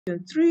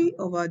Question 3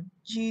 of our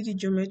GED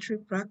geometry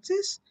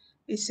practice.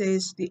 It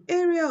says the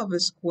area of a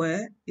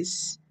square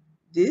is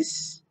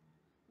this.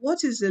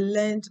 What is the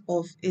length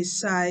of a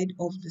side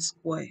of the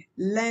square?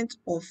 Length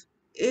of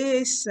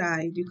a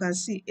side. You can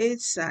see a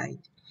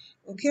side.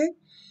 Okay?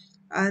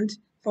 And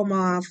from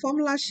our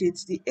formula sheet,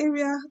 the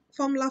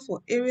formula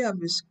for area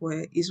of a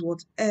square is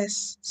what?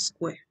 S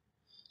square.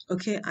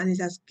 Okay? And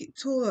it has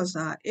told us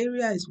our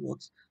area is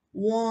what?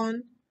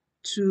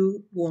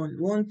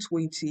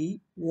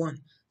 121.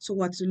 So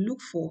what to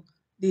look for?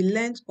 The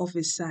length of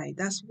a side.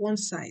 That's one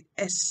side,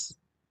 S.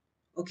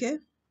 Okay?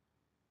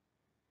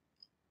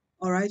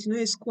 Alright, you know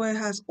a square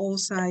has all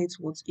sides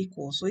what's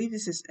equal. So if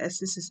this is S,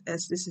 this is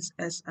S, this is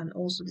S, and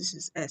also this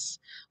is S.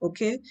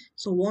 Okay?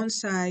 So one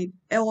side,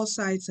 all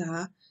sides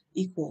are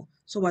equal.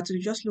 So what to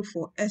just look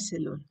for? S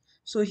alone.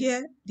 So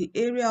here, the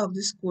area of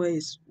this square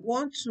is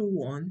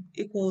 121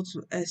 equal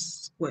to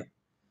S square.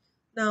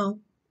 Now,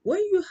 when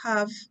you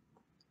have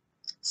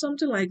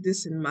something like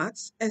this in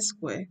maths, S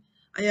square,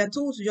 and you're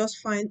told to just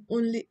find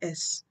only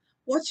S,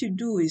 what you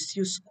do is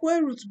you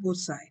square root both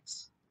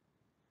sides.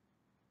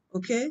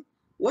 Okay?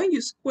 When you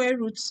square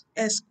root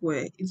S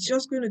square, it's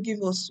just going to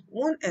give us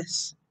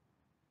 1S.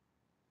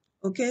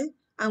 Okay?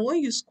 And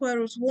when you square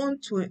root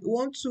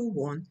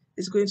 121,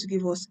 it's going to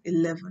give us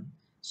 11.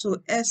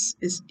 So S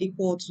is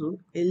equal to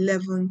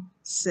 11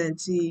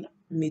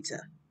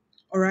 centimeter.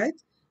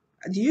 Alright?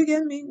 Do you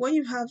get me? When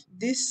you have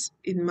this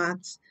in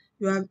maths,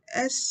 you have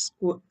S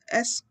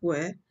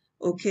square,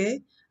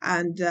 okay,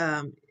 and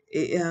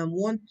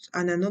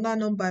another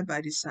number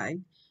by the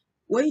side.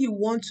 When you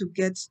want to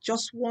get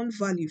just one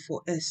value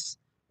for S,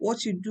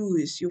 what you do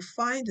is you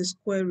find the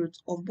square root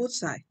of both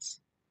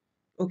sides.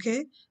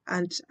 Okay,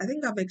 and I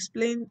think I've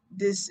explained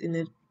this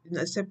in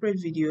a separate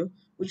video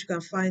which you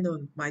can find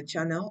on my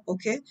channel.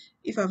 Okay,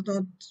 if I've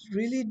not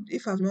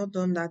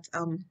done that,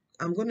 I'm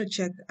going to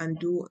check and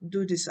do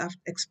this,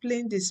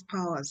 explain these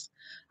powers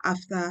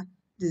after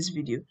this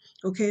video.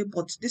 Okay,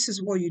 but this is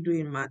what you do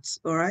in maths.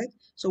 All right,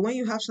 so when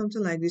you have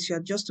something like this, you are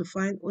just to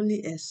find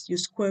only S, you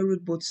square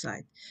root both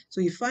sides.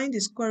 So you find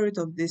the square root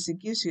of this, it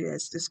gives you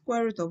S. The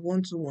square root of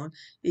 121,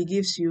 it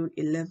gives you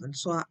 11.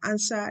 So our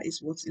answer is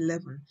what?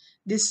 11.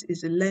 This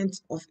is the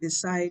length of the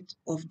side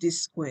of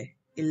this square,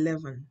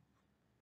 11.